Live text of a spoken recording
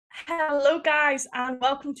Hello, guys, and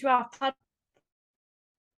welcome to our pod.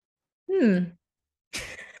 Hmm.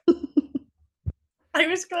 I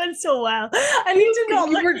was going so well. I need to not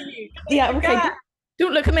You look were, at you because I yeah, okay. forget.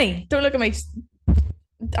 Don't look at me. Don't look at me.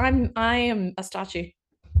 I am a statue.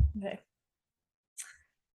 Okay.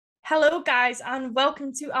 Hello, guys, and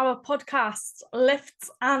welcome to our podcast, Lifts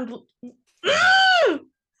and.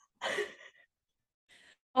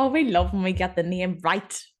 Oh, we love when we get the name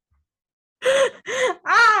right.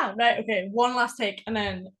 Right, okay. One last take, and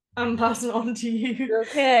then I'm passing on to you.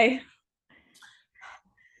 Okay.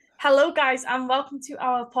 Hello, guys, and welcome to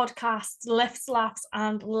our podcast, Lifts, Laughs,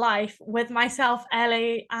 and Life, with myself,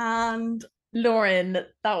 Ellie, and Lauren,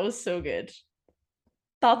 that was so good.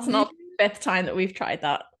 That's you. not the fifth time that we've tried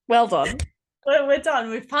that. Well done. We're done.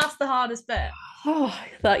 We've passed the hardest bit. Oh,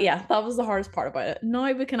 that was the hardest part about it.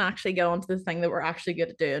 Now we can actually get on to the thing that we're actually good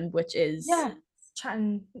at doing, which is Yeah,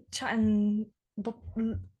 chatting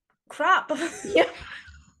crap. yeah,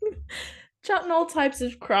 chatting all types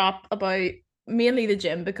of crap about mainly the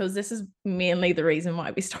gym because this is mainly the reason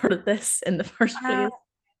why we started this in the first Uh, place.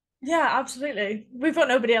 yeah, absolutely. We've got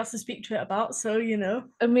nobody else to speak to it about, so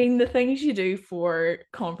I mean, the things you do for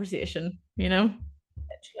conversation, literally.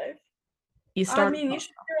 you I start. mean, you should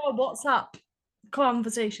do our WhatsApp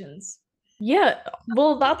conversations. Yeah,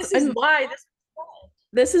 well, This is why this.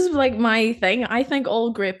 this is like my thing. I think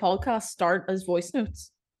all great podcasts start as voice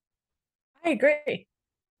notes, I agree.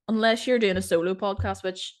 unless you're doing a solo podcast,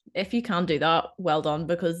 which if you can do that, well done,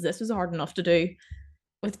 because this was hard enough to do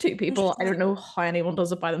with two people. I don't know how anyone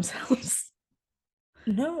does it by themselves,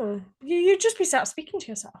 No, you just be sat speaking to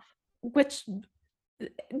yourself. which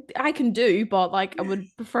I can do, but like I would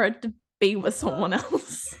prefer it to be with someone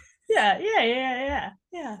else. Yeah.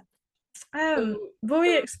 Will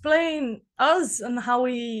we explain us and how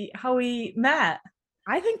we met?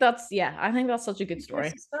 I think that's such a good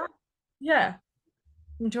story. Yeah.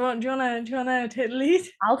 Do you wanna take the lead?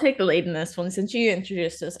 I'll take the lead in this one. Since you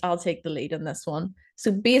introduced us, I'll take the lead in this one.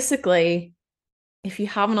 So basically, if you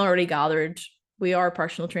haven't already gathered, we are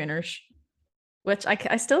personal trainers, which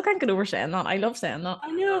I still can't get over saying that. I love saying that.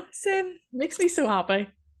 I know, same. Makes me so happy.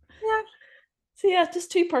 Yeah. So yeah,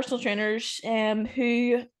 just two personal trainers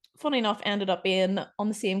who, funny enough, ended up being on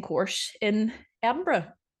the same course in Edinburgh,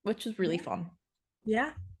 which was really fun.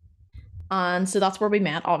 Yeah. And so that's where we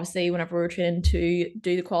met, obviously, whenever we were training to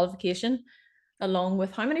do the qualification, along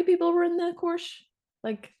with how many people were in the course?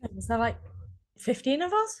 Like, Was there like 15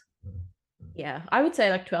 of us? yeah, I would say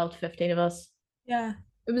like 12 to 15 of us. Yeah.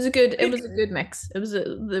 It was a good mix. It was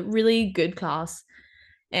a really good class.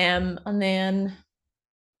 And then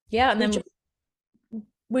yeah, and We then just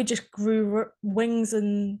we just grew wings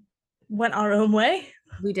and went our own way.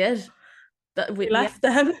 we did that. We Yeah, left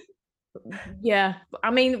them. yeah.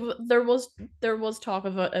 I mean, there was talk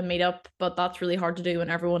of a meetup, but that's really hard to do when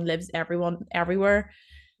everyone lives everyone everywhere.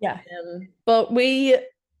 Yeah. But we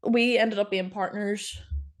ended up being partners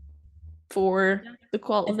for the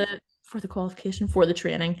qualification for the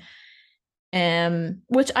training,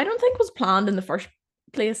 which I don't think was planned in the first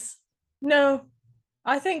place. No,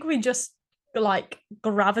 I think we just like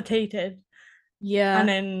gravitated and Yeah,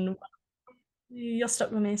 then you're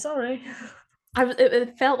stuck with me, sorry.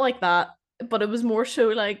 it felt like that, but it was more so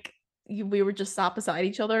like we were just sat beside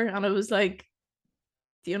each other, and it was like,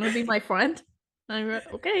 "Do you want to be my friend?" And I went,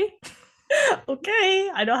 "Okay." Okay,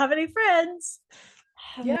 I don't have any friends.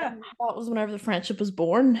 And Yeah. then that was whenever the friendship was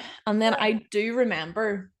born. And then Yeah. I do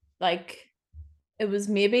remember, like, it was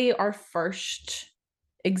maybe our first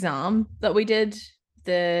exam that we did,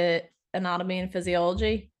 the anatomy and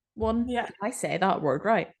physiology one. Yeah. Did I say that word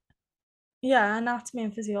right? Yeah, anatomy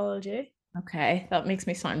and physiology. Okay, that makes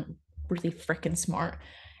me sound really freaking smart.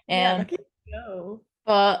 Yeah, Um, look at you go.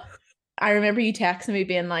 but I remember you texting me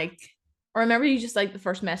being like, or I remember you just like the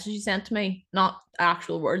first message you sent to me, not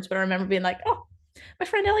actual words, but I remember being like, oh, my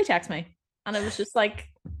friend Ellie texted me. And it was just like,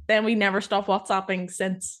 then we never stopped WhatsApping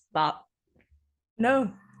since that.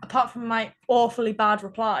 No, apart from my awfully bad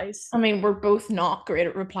replies. I mean, we're both not great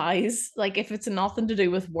at replies. Like, if it's nothing to do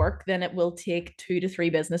with work, then it will take 2 to 3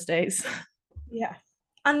 business days. Yeah.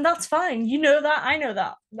 And that's fine. You know that. I know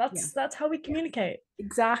that. Yeah. That's how we communicate.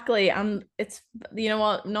 Exactly. And it's, you know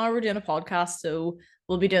what? Now we're doing a podcast, so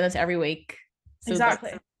we'll be doing this every week. So that's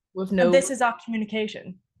Exactly. with And no, this is our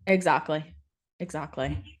communication. exactly.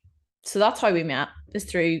 Exactly. So that's how we met, is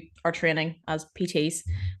through our training as PTs,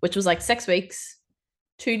 which was like 6 weeks,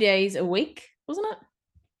 2 days a week, wasn't it?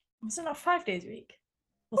 Was it not 5 days a week?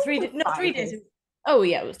 Well, no, 3 days a week. Oh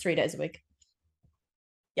yeah, it was 3 days a week.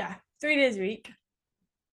 Yeah, 3 days a week.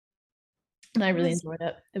 And I It really was enjoyed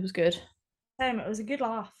it. It was good. it was a good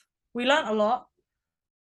laugh. We learnt a lot.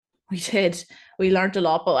 We did. We learned a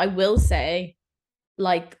lot, but I will say,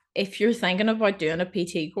 like, if you're thinking about doing a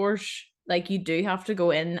PT course, like you do have to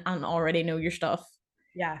go in and already know your stuff.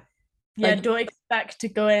 Yeah. Yeah, Like, don't expect to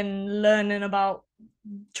go in learning about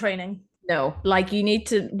training. no, like you need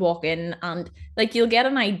to walk in and like you'll get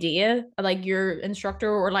an idea, like your instructor,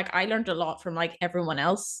 or like I learned a lot from like everyone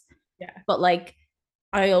else. Yeah. But like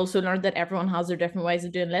I also learned that everyone has their different ways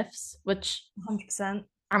of doing lifts, which 100%.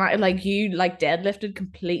 and I like you like deadlifted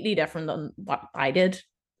completely different than what I did. And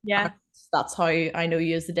Yeah. that's how I know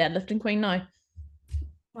you as the deadlifting queen now.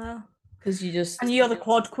 Well, Because you just and you're the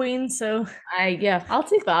quad queen, so yeah, I'll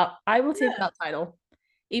take that. I will take yeah. that title.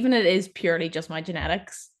 Even it is purely just my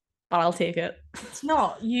genetics, but I'll take it. It's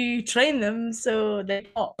not. You train them so they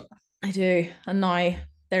pop. I do. And now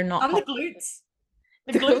they're not And the pop- glutes.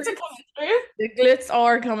 The the glutes glutes, are coming through. the glutes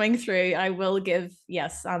are coming through. I will give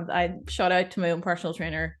yes, and I shout out to my own personal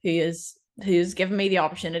trainer who's given me the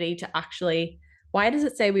opportunity to actually why does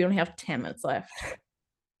it say we only have 10 minutes left?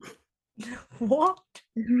 What?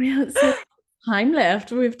 It says time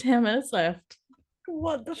left. We have 10 minutes left.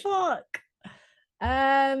 What the fuck?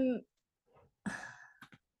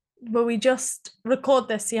 But we just record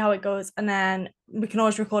this, see how it goes, and then we can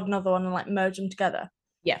always record another one and like merge them together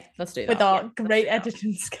Yeah, let's do that. with our great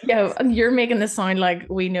editing skills. Yeah, and you're making this sound like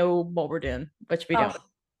we know what we're doing, which we don't.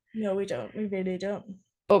 No, we don't. We really don't.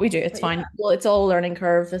 But we do. It's But fine. yeah. Well, it's all a learning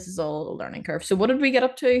curve. This is all a learning curve. So what did we get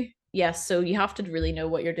up to? Yes, so you have to really know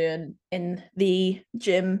what you're doing in the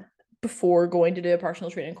gym before going to do a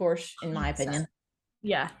personal training course, in my opinion.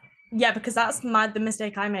 Yeah. Yeah, because that's the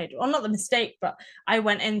mistake I made. Well, not the mistake, but I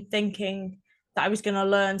went in thinking that I was going to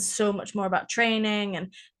learn so much more about training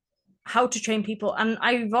and how to train people. And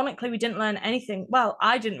ironically, we didn't learn anything. Well,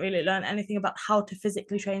 I didn't really learn anything about how to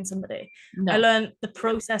physically train somebody. No. I learned the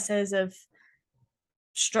processes of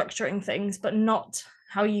structuring things, but not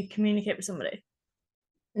how you communicate with somebody.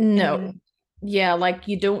 No. Yeah, like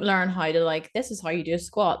you don't learn how to like this is how you do a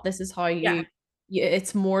squat. This is how you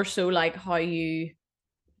it's more so like how you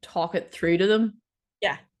talk it through to them.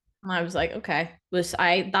 Yeah. And I was like, okay.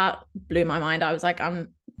 That blew my mind. I was like,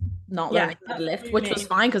 I'm not learning how to lift, which was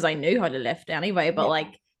fine because I knew how to lift anyway. But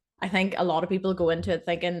like I think a lot of people go into it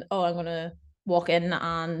thinking, oh, I'm gonna walk in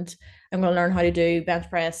and I'm gonna learn how to do bench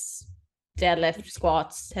press, deadlift,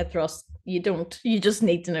 squats, hip thrust. You don't. You just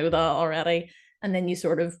need to know that already. And then you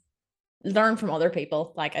sort of learn from other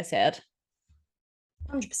people, like I said.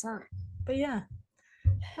 100%. But yeah.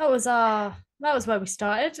 That was where we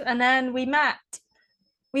started. And then we met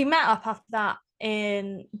up after that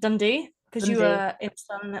in Dundee because you were in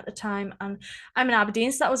Stirling at the time and I'm in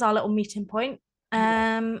Aberdeen, so that was our little meeting point.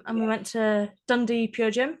 And we went to Dundee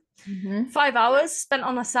Pure Gym. 5 hours spent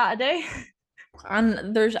on a Saturday.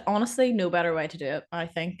 And there's honestly no better way to do it, I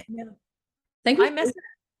think. Yeah. I miss it.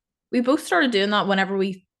 We both started doing that whenever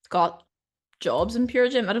we got jobs in Pure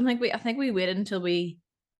Gym. I think we waited until we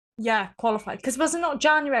qualified. Because was it not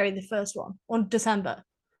January the first one or December?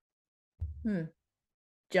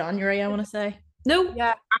 January, I want to say. No,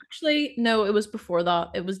 actually, no, it was before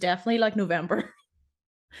that. It was definitely like November.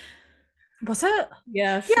 Was it?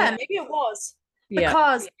 Yeah. Yeah, maybe it was.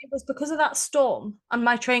 Because it was because of that storm and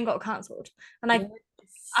my train got cancelled. And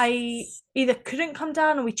I either couldn't come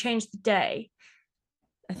down or we changed the day.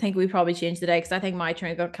 I think we probably changed the day because I think my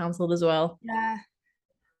train got cancelled as well. Yeah.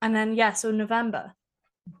 And then so November.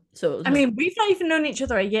 So I mean, we've not even known each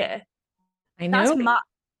other a year. I know.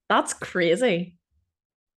 That's crazy.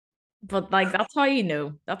 But like that's how you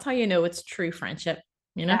know. That's how you know it's true friendship,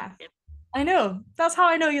 you know? Yeah. I know. That's how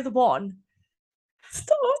I know you're the one.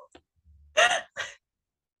 Stop.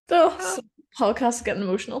 So podcast is getting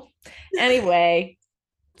emotional. Anyway,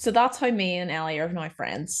 so that's how me and Ellie are now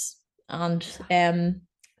friends. And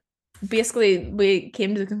basically we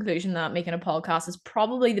came to the conclusion that making a podcast is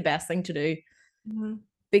probably the best thing to do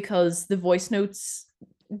because the voice notes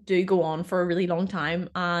do go on for a really long time.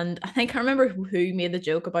 And I think I remember who made the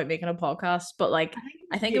joke about making a podcast, but like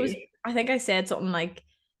I think I said something like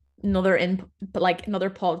another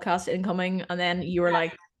podcast incoming, and then you were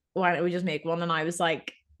like, why don't we just make one? And I was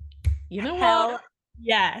like, you know what?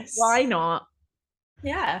 Yes. Why not?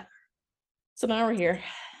 Yeah. So now we're here.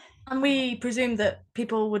 And we presume that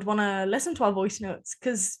people would want to listen to our voice notes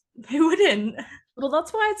because who wouldn't? Well,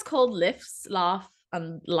 that's why it's called Lifts, Laugh,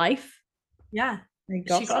 and Life. Yeah.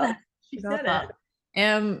 She said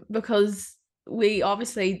it. Because we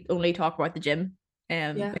obviously only talk about the gym,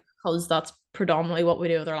 because that's predominantly what we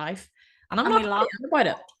do with our life. And I'm not about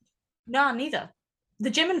it. No, neither. The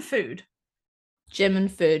gym and food. Gym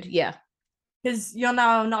and food, yeah. Because you're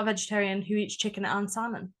now not a vegetarian who eats chicken and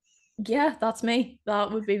salmon. Yeah, that's me.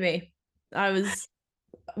 That would be me. I was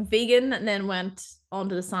vegan and then went on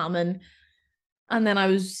to the salmon. And then I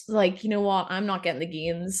was like, you know what? I'm not getting the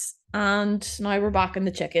gains. And now we're back in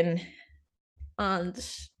the chicken. And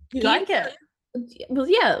You gain, like it? well,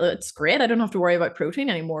 yeah, it's great. I don't have to worry about protein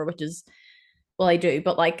anymore, which is, well, I do,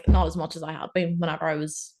 but like not as much as I had been whenever I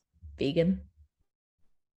was vegan.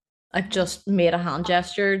 I've just made a hand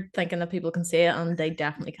gesture thinking that people can see it, and they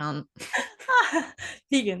definitely can't.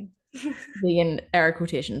 Vegan. Vegan air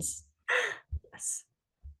quotations. Yes.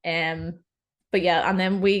 Um, but yeah, and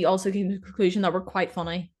then we also came to the conclusion that we're quite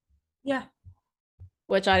funny, Yeah.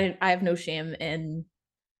 which I have no shame in.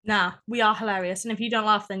 Nah, we are hilarious. And if you don't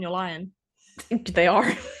laugh, then you're lying. They are.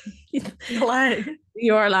 You're lying.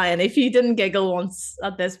 You are lying. If you didn't giggle once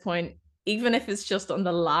at this point, even if it's just on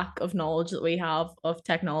the lack of knowledge that we have of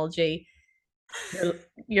technology, you're,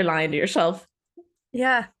 you're lying to yourself.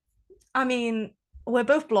 Yeah. I mean, we're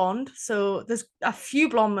both blonde, so there's a few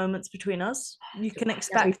blonde moments between us. You can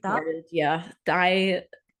expect that. Yeah,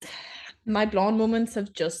 my blonde moments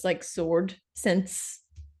have just like soared since,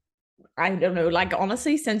 I don't know, like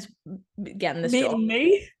honestly, since getting this job. Meeting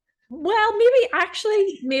me. Well,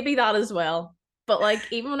 maybe that as well. But like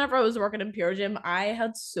even whenever I was working in Pure Gym, I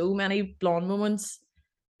had so many blonde moments.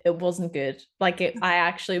 It wasn't good. Like I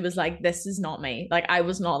actually was like, this is not me. Like I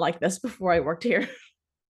was not like this before I worked here.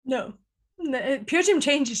 No. Pure Gym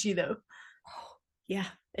changes you though. Yeah,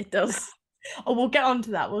 it does. Oh, we'll get on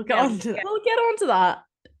to that. We'll get on to that. We'll get on to that.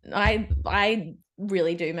 I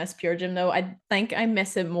really do miss Pure Gym though. I think I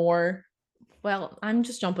miss it more. Well, I'm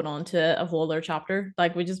just jumping on to a whole other chapter.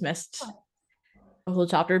 Like we just missed a whole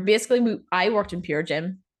chapter. Basically, I worked in Pure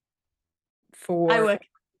Gym for I work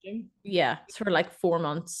in gym. yeah, for like 4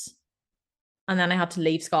 months. And then I had to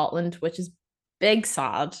leave Scotland, which is big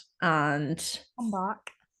sad. And I'm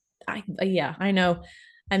back. yeah, I know.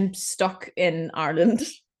 I'm stuck in Ireland,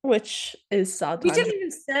 which is sad. We didn't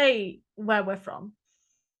even say where we're from.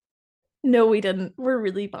 No, we didn't. We're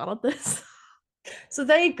really bad at this. So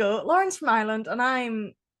there you go. Lauren's from Ireland and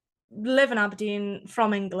I'm live in Aberdeen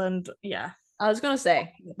from England. Yeah. I was gonna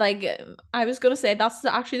say, like, I was gonna say that's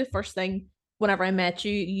actually the first thing. Whenever I met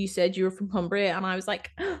you, you said you were from Cumbria, and I was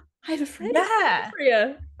like, oh, I have a friend from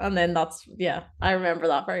Cumbria. And then yeah, I remember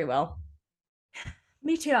that very well.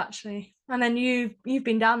 Me too, actually. And then you've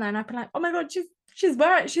been down there, and I've been like, oh my god, she's in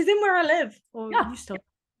where I live. Or yeah. You still,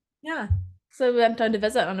 yeah. So we went down to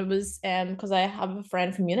visit, and it was because I have a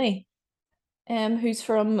friend from uni, who's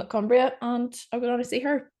from Cumbria, and I went on to see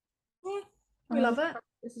her. Yeah, we love it.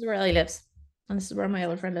 This is where Ellie lives, and this is where my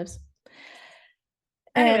other friend lives.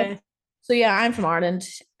 Anyway, so yeah, I'm from Ireland.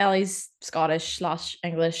 Ellie's Scottish /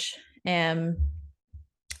 English, and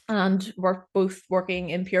we're both working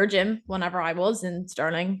in Pure Gym whenever I was in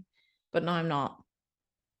Stirling, but now I'm not.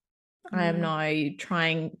 I am now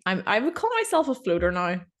trying. I would call myself a floater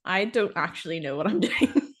now. I don't actually know what I'm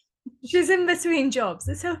doing. She's in between jobs.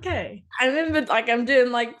 It's okay. I'm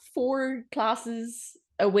doing like 4 classes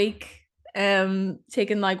a week,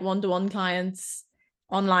 taking like one-to-one clients,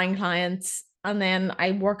 online clients, and then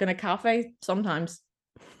I work in a cafe sometimes.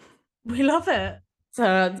 We love it.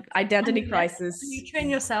 So identity crisis. You train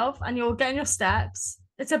yourself and you're getting your steps.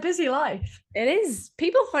 It's a busy life. It is.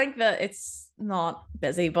 People think that it's not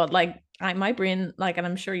busy, but like my brain, like, and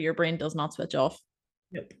I'm sure your brain does not switch off.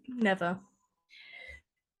 Nope, never.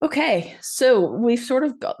 Okay, so we've sort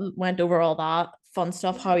of went over all that fun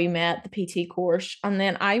stuff, how we met, the PT course, and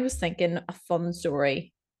then I was thinking a fun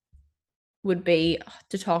story would be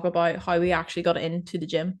to talk about how we actually got into the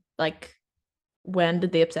gym. Like, when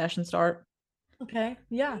did the obsession start? Okay,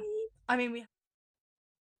 yeah. I mean,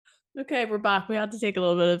 Okay, we're back. We had to take a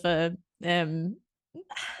little bit of a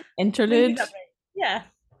interlude. Yeah.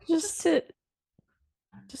 Just to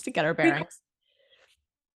get our bearings.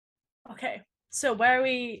 Okay. So where are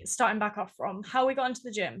we starting back off from? How we got into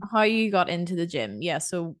the gym? How you got into the gym. Yeah,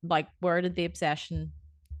 so like where did the obsession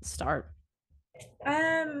start?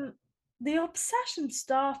 The obsession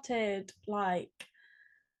started like,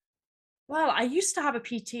 well, I used to have a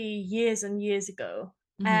PT years and years ago.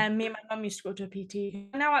 And me and my mum used to go to a PT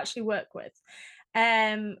I now actually work with.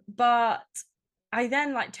 But I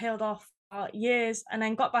then like tailed off years and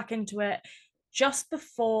then got back into it just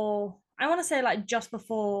before, I want to say like just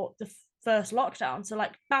before the first lockdown. So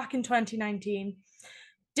like back in 2019,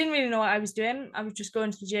 didn't really know what I was doing. I was just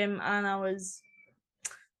going to the gym and I was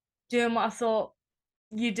doing what I thought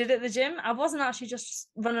you did at the gym. I wasn't actually just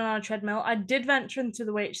running on a treadmill. I did venture into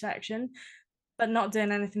the weight section, but not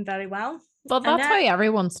doing anything very well. But that's how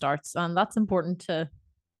everyone starts, and that's important to,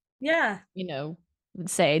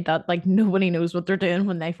 say that like nobody knows what they're doing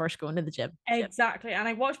when they first go into the gym. Exactly. And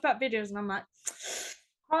I watched back videos and I'm like,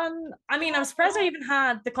 I mean, I'm surprised I even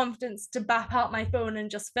had the confidence to bap out my phone and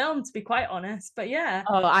just film, to be quite honest. But yeah.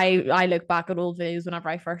 Oh, I look back at old videos whenever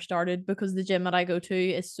I first started because the gym that I go to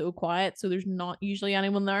is so quiet, so there's not usually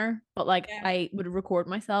anyone there. But like Yeah. I would record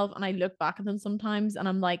myself and I look back at them sometimes and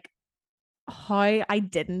I'm like, how I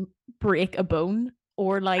didn't break a bone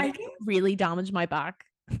or I like think, really damage my back.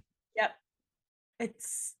 yep,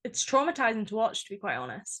 it's traumatizing to watch, to be quite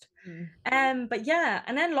honest. Mm. But yeah,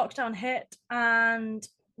 and then lockdown hit and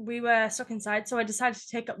we were stuck inside, so I decided to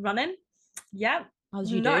take up running. Yeah,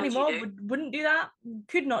 As you not do. anymore. Wouldn't do that.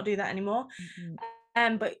 Could not do that anymore.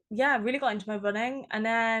 Mhm. But yeah, really got into my running, and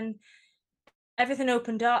then everything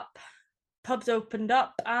opened up, pubs opened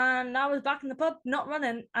up, and I was back in the pub, not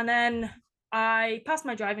running. And then I passed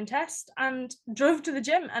my driving test and drove to the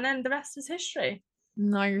gym, and then the rest is history.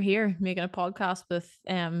 Now you're here making a podcast with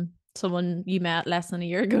someone you met less than a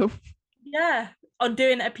year ago. Yeah, on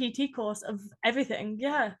doing a PT course of everything.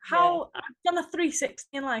 Yeah, how I've done a 360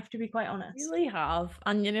 in life, to be quite honest. Really have.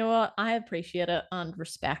 And you know what? I appreciate it and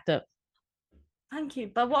respect it. Thank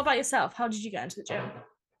you. But what about yourself? How did you get into the gym?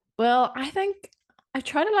 Well, I think I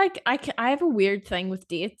try to like I have a weird thing with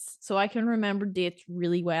dates, so I can remember dates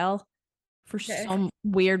really well for Okay. some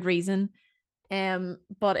weird reason.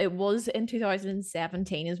 But it was in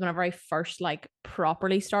 2017 is whenever I first like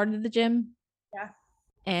properly started the gym. Yeah.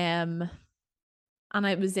 And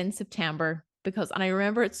it was in September because and I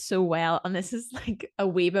remember it so well, and this is like a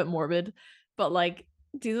wee bit morbid, but like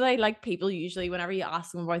do they like people usually whenever you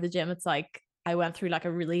ask them about the gym, it's like I went through like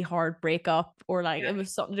a really hard breakup or like it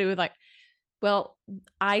was something to do with like, well,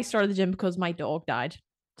 I started the gym because my dog died.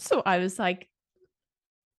 So I was like,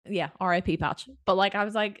 yeah, RIP Patch. But like I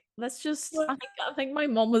was like, let's just I think my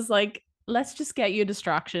mom was like, let's just get you a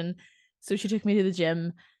distraction. So she took me to the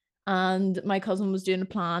gym and my cousin was doing a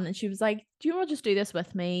plan and she was like, do you want to just do this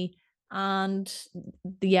with me? And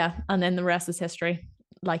yeah, and then the rest is history,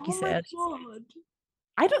 like you said. God.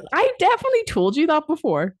 I definitely told you that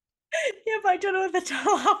before. Yeah, but I don't know whether to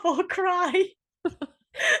laugh or cry.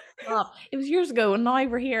 It was years ago, and now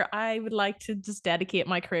we're here. I would like to just dedicate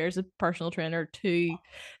my career as a personal trainer to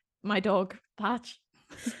my dog, Patch.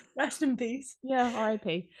 Rest in peace. Yeah, RIP.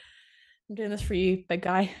 I'm doing this for you, big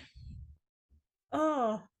guy.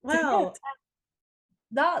 Oh, well,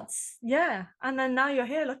 that's, yeah. And then now you're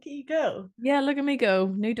here. Look at you go. Yeah, look at me go.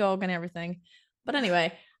 New dog and everything. But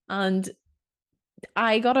anyway, and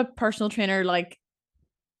I got a personal trainer like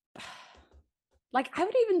I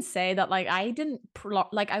would even say that like I didn't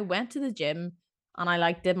like I went to the gym and I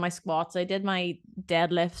like did my squats, I did my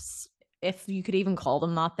deadlifts, if you could even call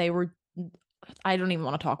them that. They were I don't even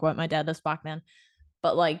want to talk about my deadlifts back then.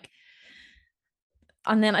 But like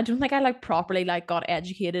and then I don't think I like properly like got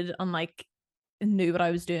educated and like knew what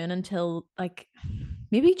I was doing until like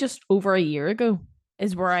maybe just over a year ago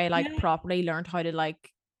is where I like properly learned how to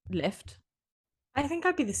like lift. I think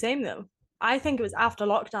I'd be the same though. I think it was after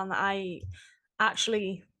lockdown that I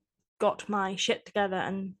actually got my shit together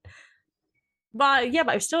and but yeah,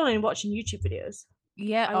 but I was still only watching YouTube videos.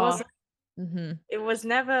 Yeah. I wasn't Mm-hmm. it was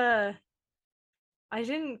never I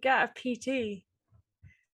didn't get a PT,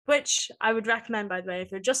 which I would recommend by the way. If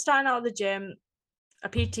you're just starting out of the gym, a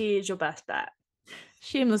PT is your best bet.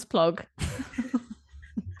 Shameless plug.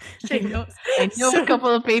 Shameless. I know a couple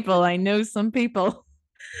of people. I know some people.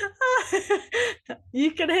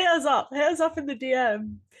 You can hit us up. Hit us up in the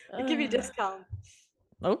DM. I'll give you a discount.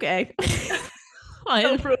 Okay.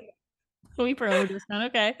 We promo discount.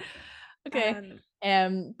 Okay. Okay.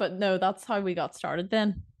 But no, that's how we got started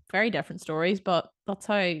then. Very different stories, but that's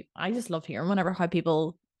how I just love hearing whenever how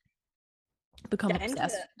people become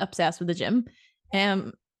obsessed with the gym.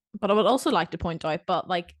 But I would also like to point out, but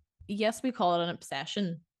like, yes, we call it an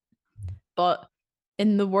obsession, but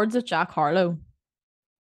in the words of Jack Harlow,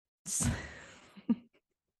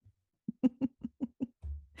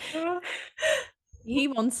 he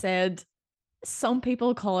once said, some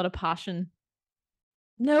people call it a passion.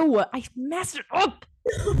 No, I messed it up.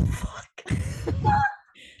 Fuck.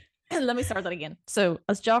 Let me start that again. So,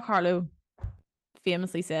 as Jack Harlow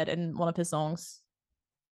famously said in one of his songs,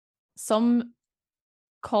 some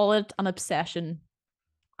call it an obsession.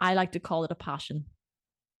 I like to call it a passion.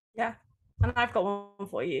 Yeah. And I've got one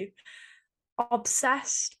for you.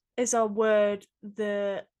 Obsessed is a word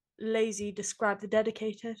the lazy describe the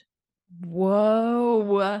dedicated.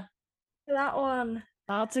 Whoa. That one.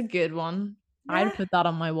 That's a good one. Yeah. I'd put that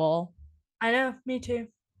on my wall. I know, me too.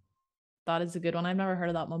 That is a good one. I've never heard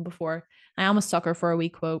of that one before. I am a sucker for a wee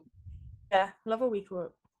quote. Yeah, love a wee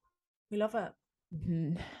quote. We love it.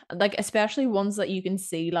 Mm-hmm. Like, especially ones that you can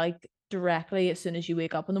see like directly as soon as you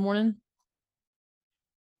wake up in the morning.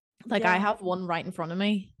 Like I Yeah. have one right in front of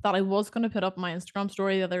me that I was going to put up my Instagram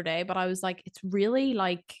story the other day, but I was like, it's really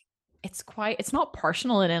like, it's not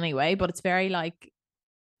personal in any way, but it's very like,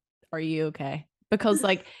 are you okay? Because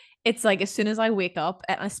like, it's like as soon as I wake up,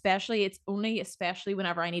 and especially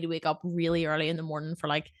whenever I need to wake up really early in the morning for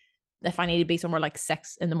like, if I need to be somewhere like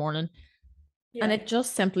 6 in the morning, and Yeah. it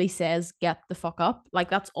just simply says, get the fuck up. Like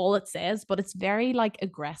that's all it says, but it's very like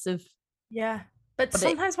aggressive, Yeah. But but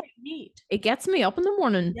sometimes what you need. it gets me up in the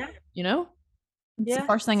morning, Yeah. you know? It's the Yeah.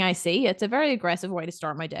 first thing I see. It's a very aggressive way to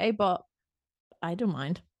start my day, but I don't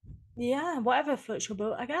mind. Yeah. Whatever floats your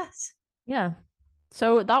boat, I guess. Yeah.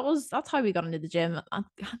 So that's how we got into the gym.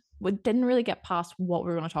 We didn't really get past what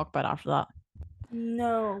we were going to talk about after that.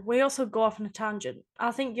 No, we also go off on a tangent.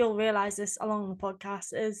 I think you'll realize this along the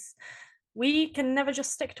podcast is we can never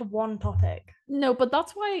just stick to one topic. No, but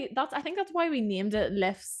I think that's why we named it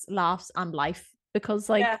Lifts, Laughs, and Life. Because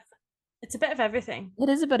like Yeah. It's a bit of everything. it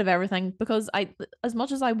is a bit of everything. Because as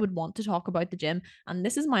much as I would want to talk about the gym, and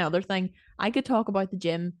this is my other thing, I could talk about the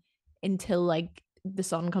gym until like the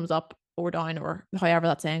sun comes up or down or however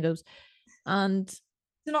that saying goes. And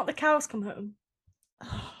Do not the cows come home.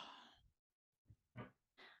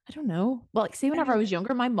 I don't know. Well, like, see, whenever I Anyway. was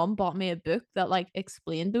younger, my mum bought me a book that like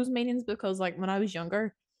explained those meanings because, like, when I was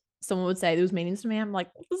younger, someone would say those meanings to me. I'm like,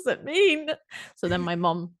 what does it mean? So then my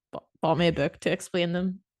mum bought me a book to explain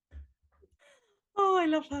them. Oh, I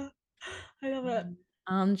love her. I love it.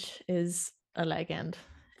 Ange is a legend.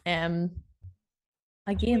 Um,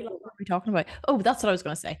 again, We love what were we talking about? Oh, that's what I was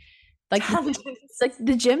gonna say. Like, tangents. like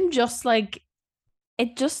the gym, just like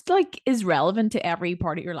it, just like is relevant to every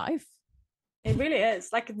part of your life. It really is.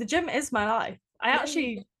 Like the gym is my life. I Yeah.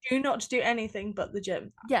 actually do not do anything but the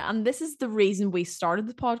gym. Yeah, and this is the reason we started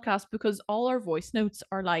the podcast because all our voice notes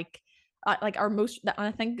are like our most. And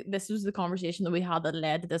I think this was the conversation that we had that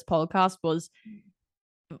led to this podcast was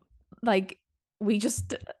like we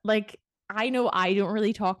just like I know I don't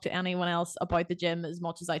really talk to anyone else about the gym as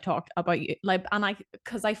much as I talk about you. Like, and I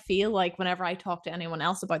because I feel like whenever I talk to anyone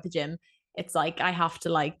else about the gym, it's like I have to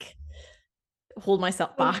like hold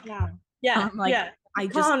myself back. Yeah. And Yeah. I'm like, Yeah. I You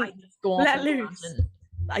just can't go off let on a loose.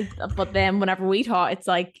 tangent. But then whenever we talk, it's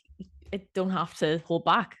like it don't have to hold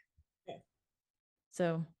back. Yeah.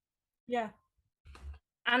 So Yeah.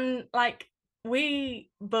 And like we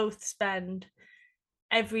both spend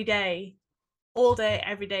every day, all day,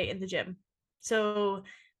 every day in the gym. So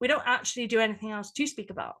we don't actually do anything else to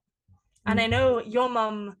speak about. And I know your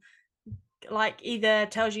mum like either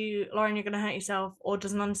tells you, Lauren, you're gonna hurt yourself, or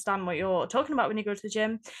doesn't understand what you're talking about when you go to the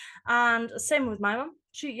gym. And same with my mum.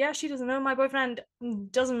 She doesn't know. My boyfriend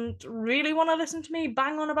doesn't really want to listen to me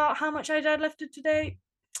bang on about how much I deadlifted today.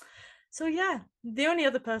 So yeah, the only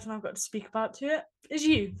other person I've got to speak about to it is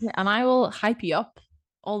you. yeah, and I will hype you up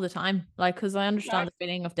all the time, like because I understand the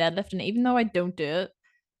feeling of deadlifting. Even though I don't do it,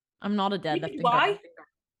 I'm not a deadlifting girl. Why?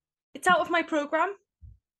 It's out of my program.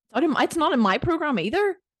 It's not in my program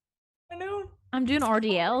either. I know. I'm doing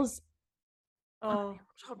RDLs. Oh,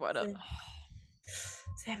 talk about it.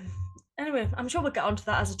 Same. Anyway, I'm sure we'll get onto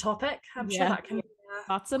that as a topic. I'm sure that can.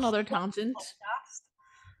 That's another tangent.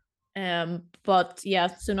 But yeah,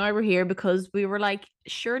 so now we're here because we were like,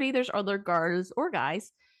 surely there's other girls or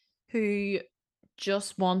guys who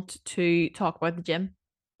just want to talk about the gym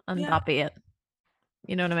and that be it.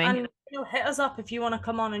 You know what I mean? And hit us up if you want to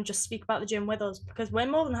come on and just speak about the gym with us because we're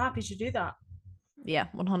more than happy to do that. Yeah,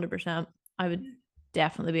 100%. I would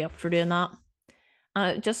definitely be up for doing that.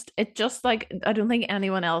 It just like I don't think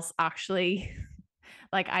anyone else actually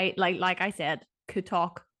like I said could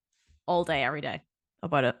talk all day every day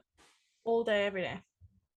about it. All day, every day.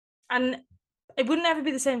 And it wouldn't ever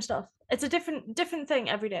be the same stuff. It's a different thing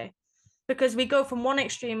every day. Because we go from one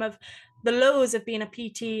extreme of the lows of being a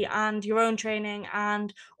PT and your own training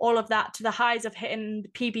and all of that to the highs of hitting the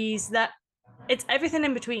PBs that it's everything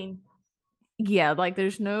in between. Yeah, like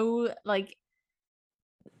there's no like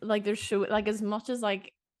there's so like as much as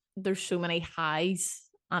like there's so many highs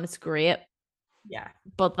and it's great. Yeah.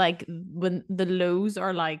 But like when the lows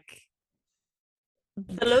are like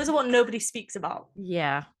the lows are what nobody speaks about.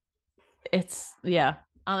 Yeah.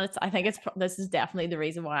 And I think this is definitely the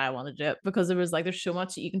reason why I want to do it because it was like there's so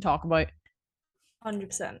much that you can talk about.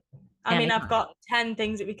 100%. I mean, I've got 10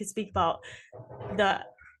 things that we could speak about that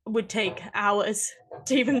would take hours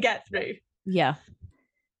to even get through. Yeah.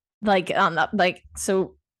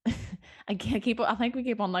 So I think we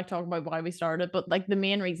keep on like talking about why we started, but like the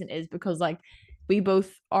main reason is because like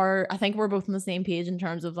I think we're both on the same page in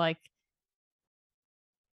terms of like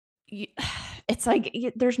it's like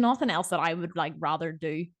there's nothing else that I would like rather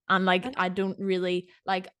do, and like I don't really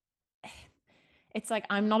like it's like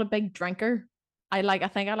I'm not a big drinker, I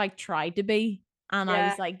think I like tried to be, and I Yeah.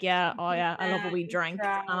 was like, yeah, oh yeah, I love a Yeah, wee you drink, and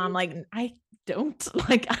I'm tried. like, I don't,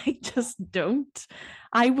 like, I just don't.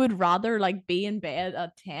 I would rather like be in bed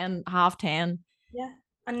at 10, half 10, Yeah.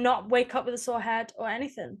 And not wake up with a sore head or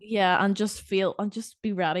anything. yeah, and just feel and just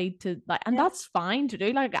be ready to like, and Yeah. that's fine to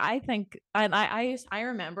do. Like, I think, and I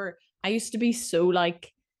remember I used to be so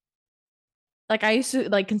like I used to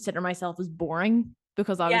like consider myself as boring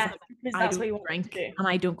because I was Yeah. like, Because I that's what don't you wanted to drink do. and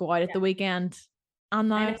I don't go out at Yeah. the weekend. And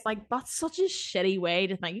now I know. it's like, that's such a shitty way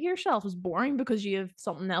to think of yourself as boring because you have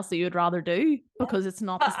something else that you would rather do Yeah. because it's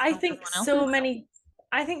not the But same as everyone else's.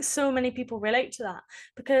 I think so many people relate to that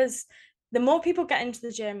because the more people get into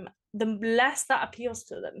the gym, the less that appeals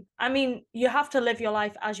to them. I mean, you have to live your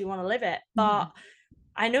life as you want to live it, Mhm. but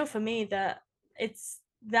I know for me that it's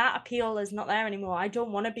that appeal is not there anymore. I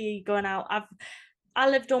don't want to be going out. I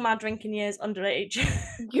lived all my drinking years underage.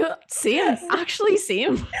 Yeah, same. Actually,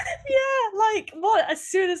 same. Yeah, like what? As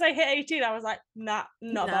soon as I hit 18, I was like, nah,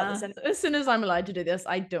 not about this Nah. anymore. As soon as I'm allowed to do this,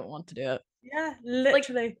 I don't want to do it. Yeah, Like,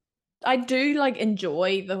 literally. I do like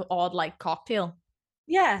enjoy the odd like cocktail.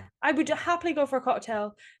 Yeah, I would happily go for a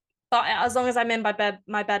cocktail, but as long as I'm in my bed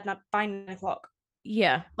by 9 o'clock.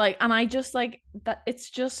 Yeah, like, and I just like that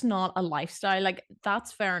it's just not a lifestyle. Like,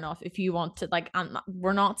 that's fair enough if you want to, like, and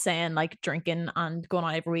we're not saying like drinking and going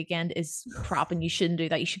out every weekend is crap and you shouldn't do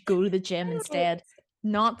that. You should go to the gym No, instead.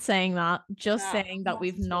 Not saying that, just nah, saying that not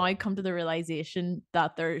we've at all. now come to the realization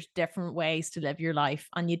that there's different ways to live your life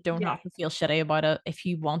and you don't Yeah. have to feel shitty about it if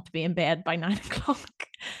you want to be in bed by 9 o'clock.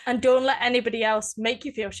 And don't let anybody else make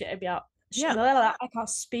you feel shit about Yeah. I can't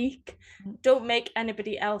speak. Don't make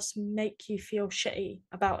anybody else make you feel shitty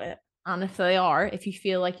about it. And if they are, if you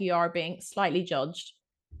feel like you are being slightly judged,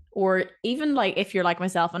 or even like if you're like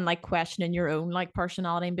myself and like questioning your own like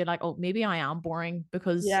personality and be like, oh, maybe I am boring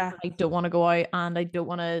because Yeah. I don't want to go out and I don't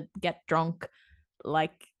want to get drunk,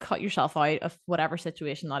 like cut yourself out of whatever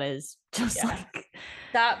situation that is. Just Yeah. like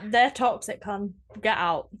That they're toxic, hun. Get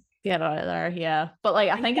out. get out of there. Yeah. But like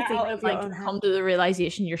I And think get it's even out of your like own head. come to the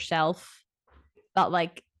realization yourself that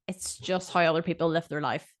like it's just how other people live their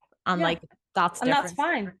life. And Yeah. like that's And that's different.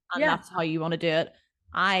 fine. And Yeah. that's how you want to do it.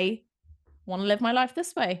 I want to live my life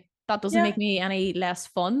this way. That doesn't Yeah. make me any less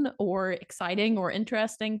fun or exciting or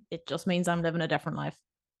interesting. It just means I'm living a different life.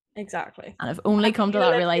 Exactly. And I've only And come to you that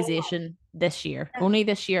live your life. realization this year. Yeah. Only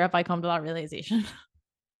this year have I come to that realization.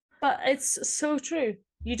 But it's so true.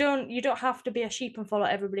 You don't have to be a sheep and follow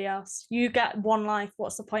everybody else. You get one life.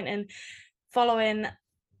 What's the point in following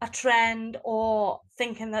a trend or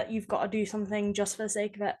thinking that you've got to do something just for the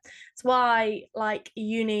sake of it? It's why like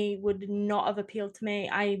uni would not have appealed to me.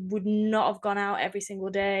 I would not have gone out every single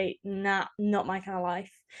day. Nah, not my kind of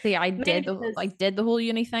life. See, Mainly I because did the whole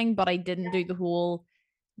uni thing, but I didn't do the whole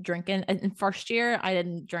drinking. In first year, I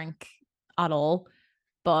didn't drink at all.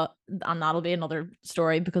 But and that'll be another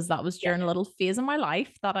story because that was yeah, during a little phase in my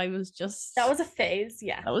life that I was that just was a phase.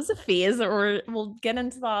 Yeah. that was a phase, or we'll get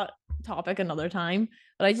into that topic another time.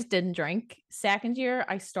 But I just didn't drink. Second year,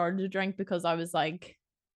 I started to drink because I was like,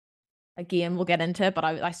 again, we'll get into it, but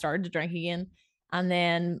I started to drink again. And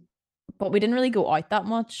then, but we didn't really go out that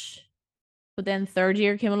much. But then third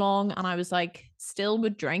year came along and I was like, still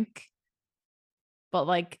would drink, but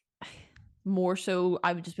like more so,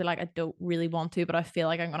 I would just be like, I don't really want to, but I feel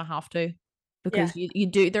like I'm gonna have to Yeah. because you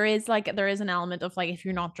do. There is an element of like if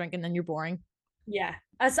you're not drinking, then you're boring. Yeah.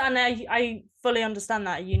 And I fully understand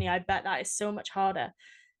that at uni. I bet that is so much harder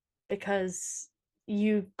because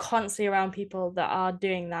you constantly around people that are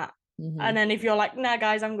doing that. Mm-hmm. And then if you're like, nah,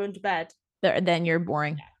 guys, I'm going to bed. Then you're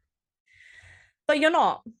boring. But you're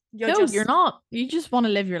not. You're No, you're just not. You just want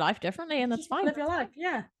to live your life differently, and you that's just want to fine. live your life.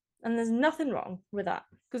 Yeah. And there's nothing wrong with that.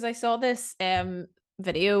 Because I saw this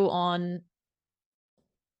video on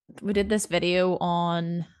we did this video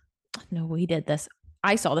on no, we did this.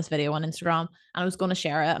 I saw this video on Instagram and I was going to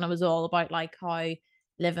share it, and it was all about like how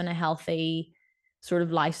living a healthy sort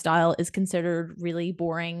of lifestyle is considered really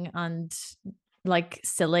boring and like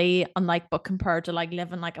silly, and like but compared to like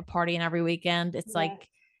living like a party and every weekend, it's Yeah. like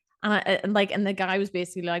and the guy was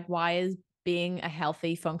basically like, why is being a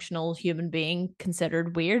healthy, functional human being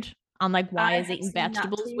considered weird? And like, I why is have eating seen that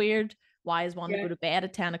vegetables too. weird? Why is wanting to go Yeah. to bed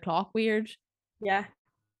at 10 o'clock weird? Yeah.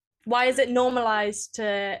 Why is it normalized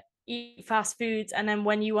to eat fast foods and then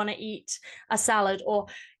when you want to eat a salad or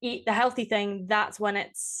eat the healthy thing, that's when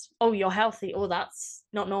it's, oh, you're healthy, oh, that's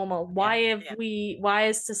not normal. Why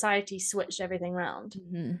has society switched everything around?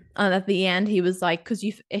 Mm-hmm. And at the end, he was like, because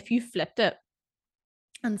if you flipped it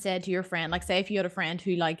and said to your friend, like, say if you had a friend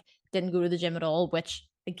who like didn't go to the gym at all, which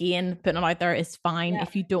again, putting it out there is fine. Yeah.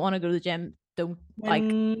 If you don't want to go to the gym, don't like.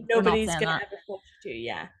 When We're not nobody's saying gonna that. ever force you to,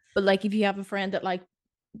 yeah. But like if you have a friend that like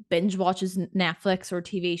binge watches Netflix or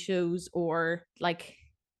TV shows or like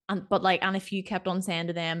and if you kept on saying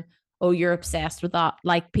to them, oh, you're obsessed with that,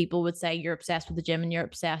 like people would say you're obsessed with the gym and you're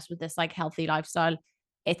obsessed with this like healthy lifestyle,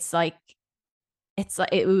 it's like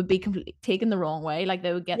it would be completely taken the wrong way. Like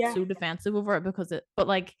they would get Yeah. so defensive over it because it but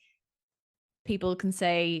like people can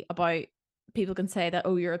say about people can say that,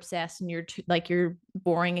 oh, you're obsessed and you're like you're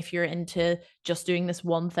boring if you're into just doing this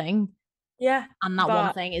one thing, Yeah. and that one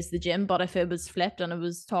But thing is the gym. But if it was flipped and it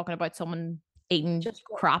was talking about someone eating just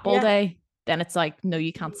crap all yeah. day, then it's like, no,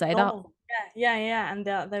 you can't say that. Normal. Yeah. And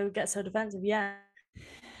they would get so defensive. Yeah.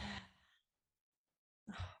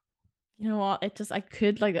 You know what? It just I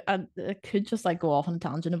could just like go off on a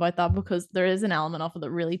tangent about that because there is an element of it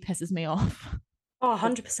that really pisses me off. Oh, It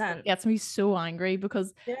 100%. gets me so angry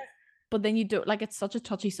because, Yeah. but then you don't like it's such a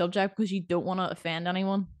touchy subject because you don't want to offend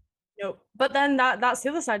anyone. No. But then that's the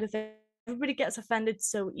other side of it. Everybody gets offended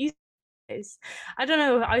so easily. I don't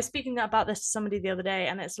know. I was speaking about this to somebody the other day,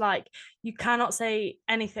 and it's like you cannot say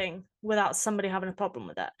anything without somebody having a problem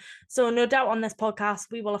with it. So no doubt on this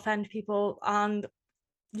podcast we will offend people, and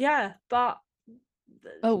yeah, but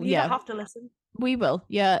Oh you don't yeah, have to listen. we will.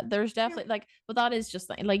 Yeah, there's definitely like, but that is just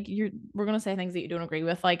like we're gonna say things that you don't agree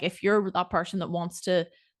with. Like if you're that person that wants to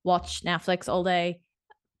watch Netflix all day,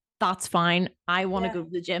 that's fine. I want to Yeah. go to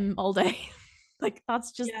the gym all day. Like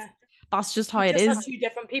Yeah. that's just how We it just is. have two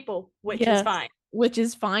different people, which is Yeah, fine. which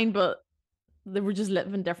is fine, but they were just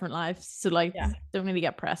living different lives. So like Yeah. don't really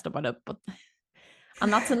get pressed about it. But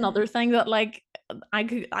and that's another thing that like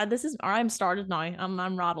this is I'm started now.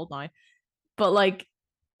 I'm rattled now. But like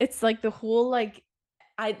it's like the whole like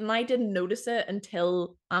I didn't notice it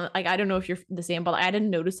until like I don't know if you're the same, but I didn't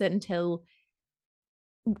notice it until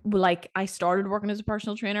like I started working as a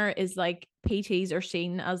personal trainer. Is like PTs are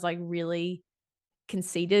seen as like really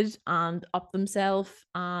conceited and up themselves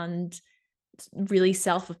and really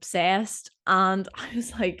self-obsessed. And I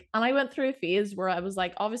was like, and I went through a phase where I was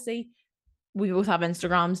like, obviously we both have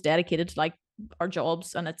Instagrams dedicated to like our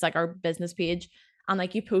jobs and it's like our business page, and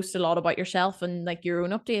like you post a lot about yourself and like your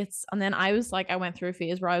own updates. And then I was like, I went through a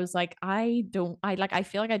phase where I was like, I feel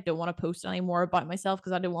like I don't want to post anymore about myself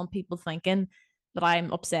because I don't want people thinking that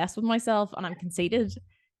I'm obsessed with myself and I'm conceited.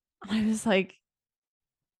 And I was like,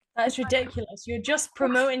 That's ridiculous. You're just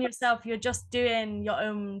promoting yourself. You're just doing your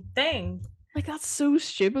own thing. like that's so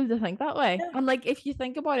stupid to think that way. Yeah. And like if you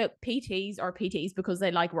think about it, PTs are PTs because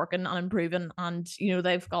they like working and improving, and you know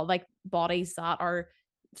they've got like bodies that are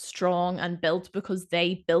strong and built because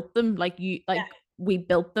they built them. Like Yeah. we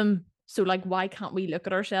built them. So like why can't we look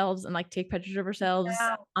at ourselves and like take pictures of ourselves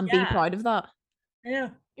Yeah. and be Yeah. proud of that? I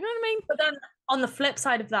know. You know what I mean? But then on the flip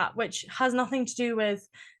side of that, which has nothing to do with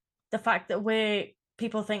the fact that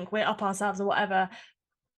people think we're up ourselves or whatever,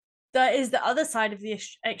 there is the other side of the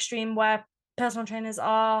extreme where personal trainers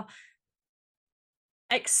are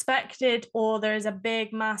expected, or there is a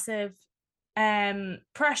big massive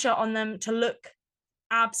pressure on them to look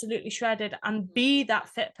absolutely shredded and be that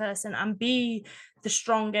fit person and be the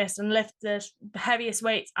strongest and lift the heaviest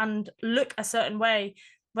weights and look a certain way,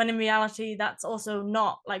 when in reality that's also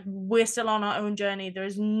not. Like, we're still on our own journey. There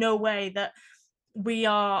is no way that we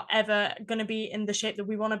are ever going to be in the shape that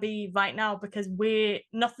we want to be right now, because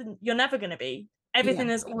you're never going to be. Everything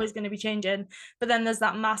is always going to be changing. But then there's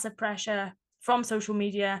that massive pressure from social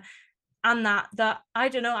media, and that I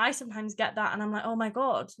don't know, I sometimes get that and I'm like, oh my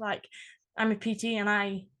god, like I'm a PT and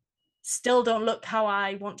I still don't look how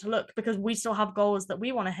I want to look, because we still have goals that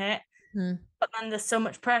we want to hit. But then there's so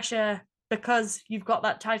much pressure because you've got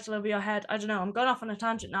that title over your head. I don't know, I'm going off on a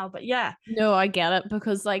tangent now, but yeah. No, I get it,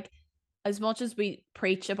 because like as much as we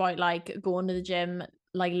preach about like going to the gym,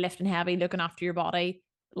 like lifting heavy, looking after your body,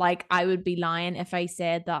 like I would be lying if I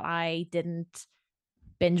said that I didn't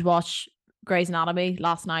binge watch Grey's Anatomy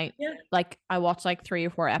last night. Yeah. Like I watched like 3 or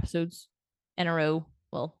 4 episodes in a row.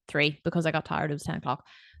 Well, 3 because I got tired. It was 10 o'clock.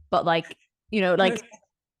 But like, you know, like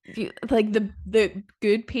like the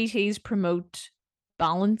good PTs promote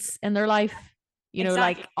balance in their life. You know,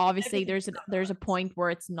 Exactly. like obviously there's a point where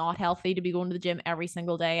it's not healthy to be going to the gym every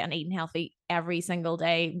single day and eating healthy every single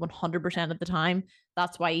day 100% of the time.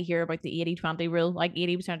 That's why you hear about the 80-20 rule. Like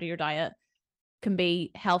 80% of your diet can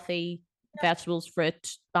be healthy vegetables,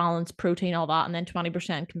 fruit, balance, protein, all that, and then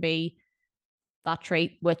 20% can be that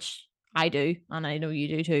treat, which I do, and I know you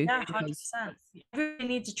do too. Yeah, 100%. Everybody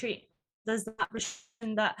needs a treat. There's that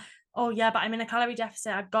restriction that, oh yeah, but I'm in a calorie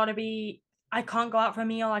deficit. I can't go out for a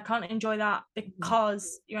meal. I can't enjoy that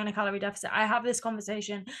because you're in a calorie deficit. I have this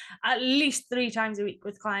conversation at least 3 times a week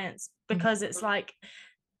with clients, because it's like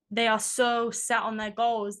they are so set on their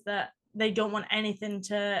goals that they don't want anything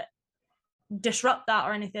to disrupt that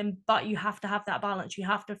or anything, but you have to have that balance. You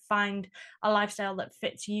have to find a lifestyle that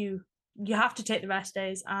fits you. You have to take the rest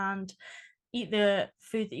days and eat the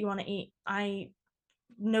food that you want to eat.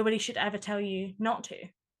 Nobody should ever tell you not to.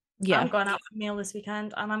 Yeah, I'm going out for a meal this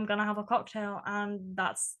weekend and I'm gonna have a cocktail, and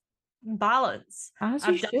that's balance. as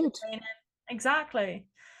you I've done should. training. Exactly.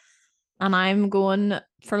 And I'm going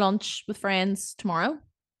for lunch with friends tomorrow,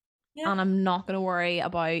 Yeah. and I'm not going to worry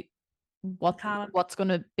about Calories. what's going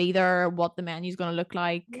to be there, what the menu's going to look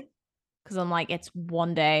like, Yeah. because I'm like, it's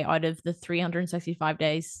one day out of the 365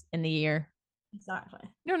 days in the year. Exactly.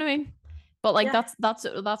 You know what I mean? But like, Yeah. that's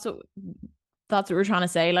what we're trying to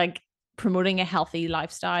say. Like, promoting a healthy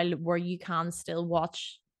lifestyle where you can still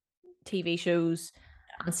watch TV shows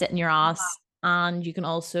and sit in your ass, and you can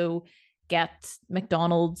also get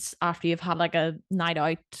McDonald's after you've had like a night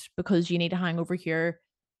out because you need a hangover cure.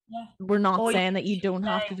 Yeah. We're not Or saying that you don't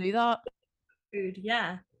have to do that. food.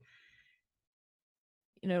 Yeah.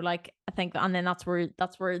 You know, like, I think that, and then that's where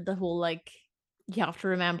the whole, like, you have to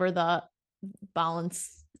remember that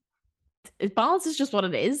balance balance is just what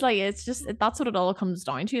it is. Like, it's just, that's what it all comes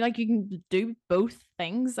down to. Like, you can do both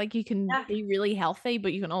things. Like, you can Yeah. be really healthy,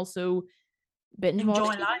 but you can also binge watch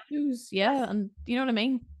Enjoy TV life. shows. Yeah, and you know what I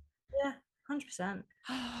mean. Yeah. 100%.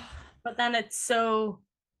 But then it's so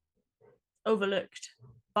overlooked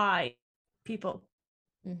by people,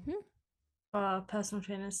 for personal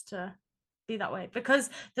trainers to be that way, because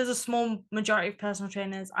there's a small majority of personal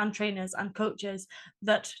trainers and coaches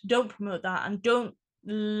that don't promote that and don't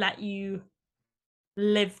let you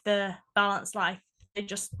live the balanced life. They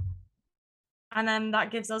just, and then that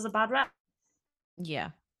gives us a bad rep. Yeah,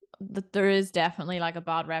 that there is definitely like a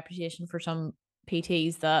bad reputation for some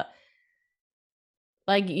PTs that,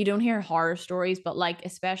 like, you don't hear horror stories, but like,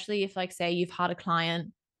 especially if, like, say you've had a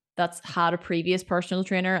client that's had a previous personal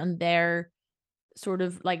trainer and they're sort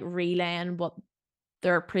of like relaying what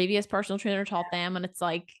their previous personal trainer taught them, and it's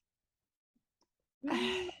like, Are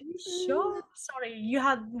you sure? Sorry, you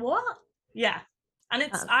had what? Yeah. And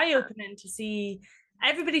it's eye-opening to see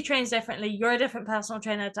everybody trains differently. You're a different personal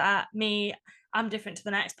trainer to me. I'm different to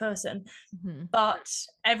the next person. But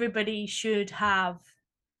everybody should have,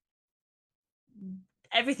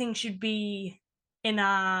 everything should be in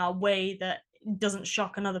a way that doesn't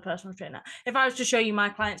shock another personal trainer. If I was to show you my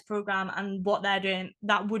client's program and what they're doing,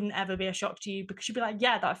 that wouldn't ever be a shock to you, because you'd be like,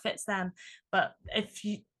 yeah, that fits them. But if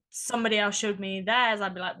somebody else showed me theirs,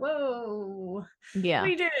 I'd be like, whoa, yeah, what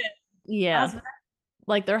are you doing? yeah.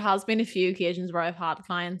 Like, there has been a few occasions where I've had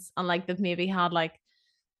clients and like they've maybe had like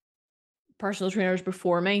personal trainers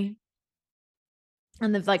before me,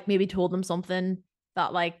 and they've like maybe told them something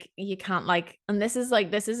that, like, you can't, like, and this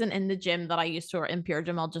isn't in the gym that I used to, or in Pure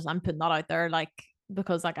Gym. I'm putting that out there, like,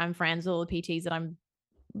 because like I'm friends with all the PTs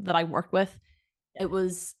that I work with. Yeah.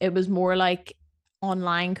 It was more like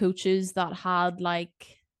online coaches that had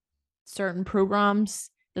like certain programs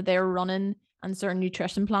that they were running and certain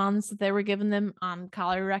nutrition plans that they were giving them and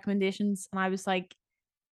calorie recommendations. And I was like,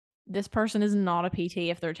 this person is not a PT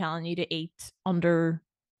if they're telling you to eat under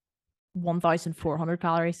 1,400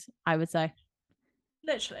 calories, I would say.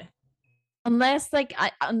 Literally. Unless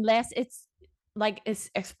it's like, it's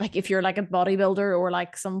like if you're like a bodybuilder or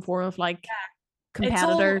like some form of like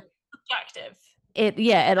competitor. It's all subjective.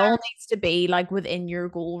 It all needs to be like within your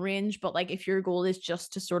goal range. But like, if your goal is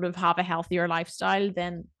just to sort of have a healthier lifestyle,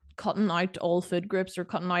 then cutting out all food groups, or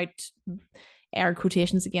cutting out, air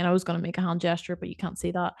quotations again, I was going to make a hand gesture, but you can't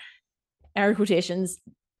see that, air quotations,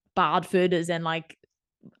 bad food, is in like,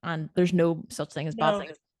 and there's no such thing as bad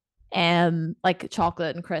things, like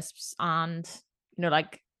chocolate and crisps, and you know,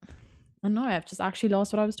 like, and now I've just actually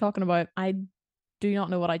lost what I was talking about. I do not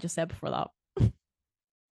know what I just said before that.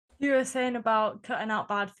 You were saying about cutting out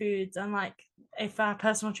bad foods, and like, if our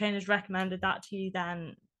personal trainers recommended that to you,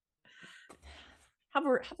 then have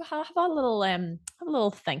a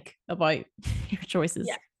little think about your choices.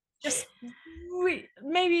 Yeah, just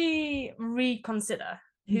maybe reconsider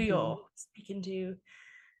who you're speaking to,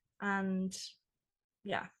 and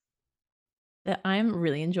yeah, I'm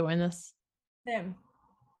really enjoying this. Same.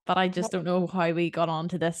 But I just don't know how we got on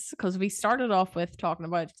to this, because we started off with talking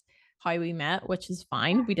about how we met, which is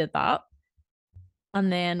fine. We did that.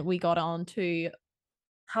 And then we got on to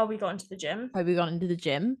how we got into the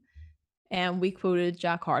gym. And we quoted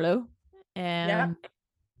Jack Harlow. Yeah.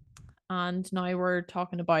 And now we're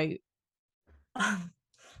talking about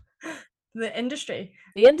the industry.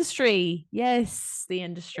 The industry. Yes, the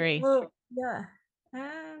industry. Well, yeah.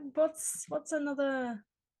 What's another?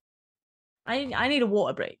 I need a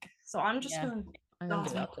water break, so I'm just going to. I'm gonna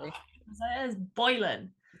do that too. It is boiling.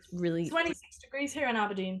 It's really 26 degrees here in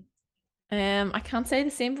Aberdeen. I can't say the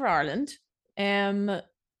same for Ireland. I'm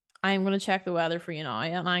gonna check the weather for you now,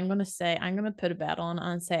 and I'm gonna put a bet on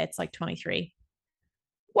and say it's like 23.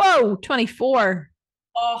 Whoa, 24.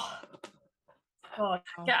 Oh, God.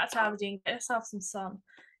 Get out to Aberdeen, get yourself some sun.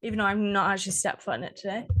 Even though I'm not actually step footing it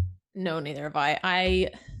today. No, neither have I. I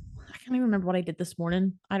can't even remember what I did this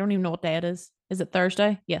morning. I don't even know what day it is. Is it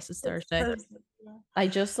Thursday? Yes, it's Thursday. I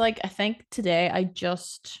just I think today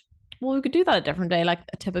well, we could do that a different day, like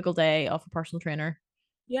a typical day of a personal trainer,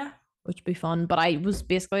 Yeah. which would be fun. But I was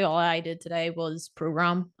basically all I did today was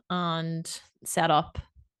program and set up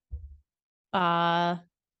a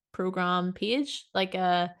program page, like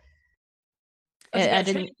I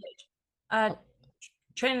didn't.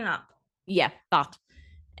 Training app. Yeah, that.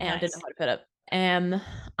 I didn't know how to put it. And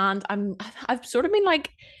I've sort of been like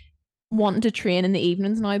wanting to train in the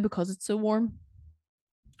evenings now because it's so warm.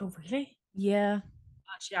 Oh, really? Yeah.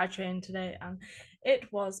 Actually, I trained today and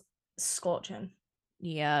it was scorching.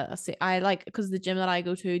 Yeah, I see. I like because the gym that I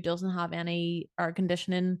go to doesn't have any air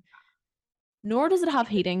conditioning, nor does it have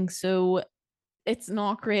heating, so it's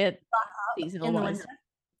not great seasonal In the wise. winter.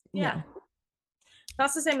 Yeah. No.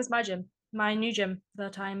 That's the same as my gym, my new gym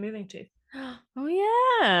that I'm moving to. Oh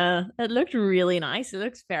yeah, it looked really nice. It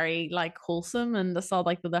looks very like wholesome, and I saw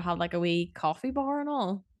like that they had like a wee coffee bar and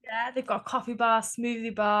all. Yeah, they've got a coffee bar,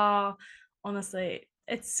 smoothie bar. Honestly,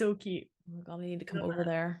 it's so cute. Oh my god, I need to come over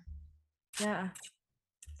there. Yeah.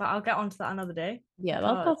 But I'll get onto that another day. Yeah,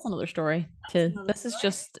 that's another story. This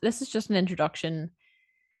is just an introduction.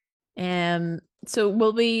 So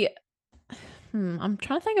will we I'm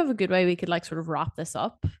trying to think of a good way we could like sort of wrap this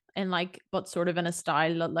up and like but sort of in a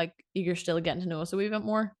style that like you're still getting to know us a wee bit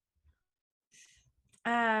more.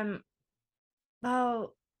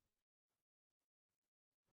 Well,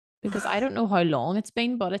 because I don't know how long it's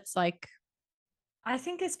been, but it's like I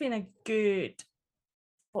think it's been a good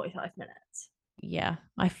 45 minutes. Yeah,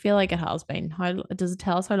 I feel like it has been. How does it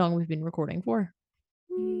tell us how long we've been recording for?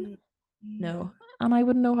 No. And I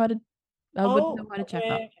wouldn't know how to check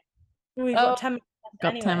that. We've got 10 minutes left Got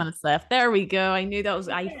anyway. 10 minutes left. There we go. I knew that was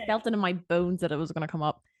I felt it in my bones that it was gonna come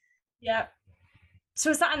up. Yeah. So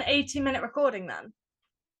is that an 80-minute recording then?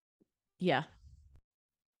 Yeah.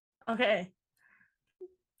 Okay.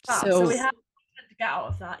 So we have to get out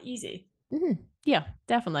of that easy. Yeah,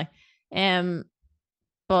 definitely.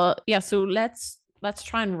 But yeah, so let's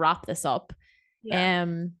try and wrap this up. Yeah.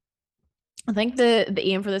 I think the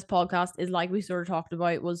aim for this podcast is like we sort of talked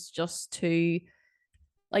about was just to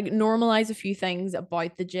like normalize a few things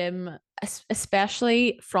about the gym,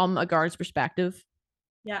 especially from a girl's perspective.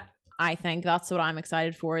 Yeah. I think that's what I'm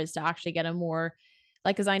excited for is to actually get a more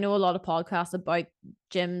like because I know a lot of podcasts about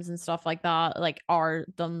gyms and stuff like that like are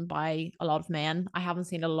done by a lot of men. I haven't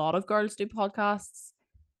seen a lot of girls do podcasts.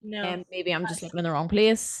 No. And maybe I'm just looking in the wrong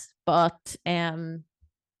place. But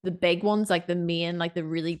the big ones, like the main, like the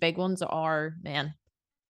really big ones are men.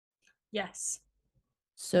 Yes.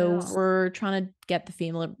 So we're trying to get the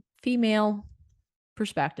female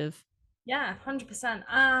perspective. Yeah, 100%.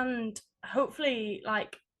 And hopefully,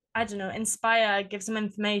 like, I don't know, inspire, give some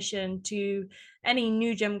information to any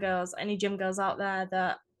new gym girls, any gym girls out there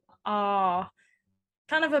that are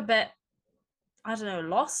kind of a bit, I don't know,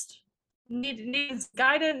 lost, needing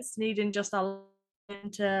guidance, needing just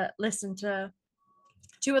to listen to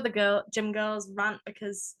two other gym girls rant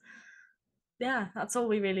because, yeah, that's all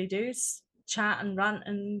we really do is chat and rant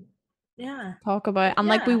and, yeah. Talk about, and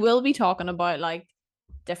like we will be talking about like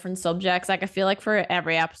different subjects. Like I feel like for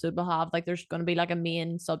every episode we'll have like there's going to be like a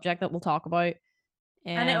main subject that we'll talk about.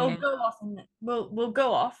 And it'll go off and we'll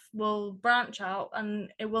go off, we'll branch out and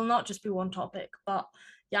it will not just be one topic, but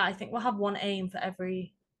yeah, I think we'll have one aim for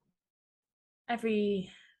every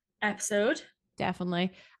episode.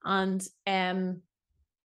 Definitely. And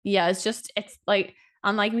yeah, it's like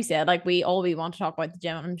and like we said, like we want to talk about the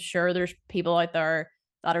gym. I'm sure there's people out there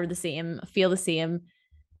that are the same, feel the same.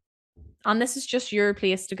 And this is just your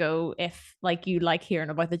place to go if like you like hearing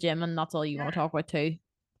about the gym and that's all you want to talk about too.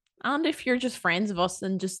 And if you're just friends of us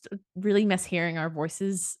and just really miss hearing our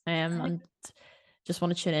voices and just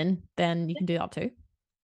want to tune in, then you can do that too.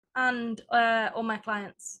 And all my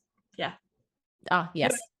clients, yeah.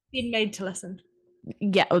 Yes. Been made to listen.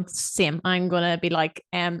 Yeah, same. I'm gonna be like,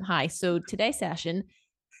 hi. So today's session,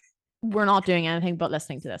 we're not doing anything but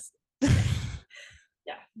listening to this.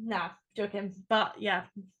 Yeah, nah, joking. But yeah,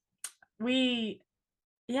 we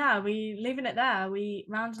leaving it there. We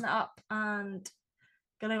rounding it up and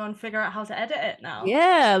gonna go and figure out how to edit it now.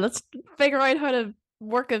 Yeah, let's figure out how to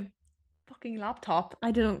work a fucking laptop.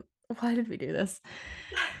 Why did we do this?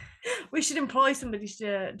 We should employ somebody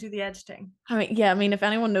to do the editing. I mean, if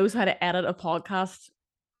anyone knows how to edit a podcast,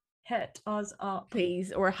 hit us up.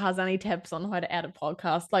 Please, or has any tips on how to edit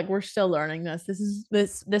podcasts. Like, we're still learning this.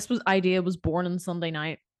 This was idea was born on Sunday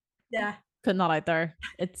night. Yeah. Putting that out there.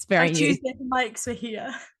 It's very By new. Tuesday, the mics were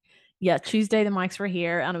here. Yeah, Tuesday the mics were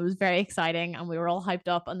here and it was very exciting and we were all hyped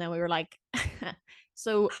up and then we were like,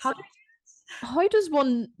 so how does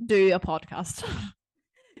one do a podcast?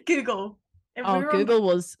 Google. Google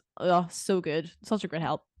was so good. Such a great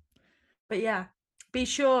help. But yeah, be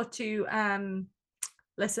sure to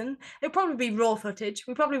listen. It'll probably be raw footage.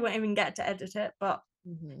 We probably won't even get to edit it, but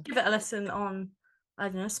give it a listen on, I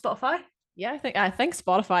don't know, Spotify. Yeah, I think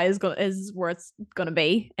Spotify is where it's gonna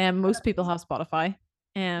be. Most people have Spotify.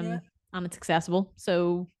 And it's accessible.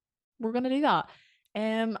 So we're gonna do that.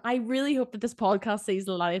 I really hope that this podcast sees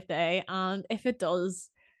the light of day. And if it does,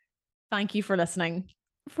 thank you for listening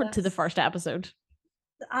to the first episode.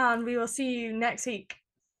 And we will see you next week.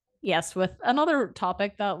 Yes, with another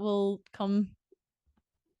topic that will come.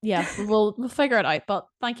 Yeah, we'll figure it out. But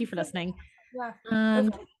thank you for listening. Yeah.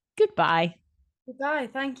 And goodbye. Goodbye.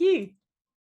 Thank you.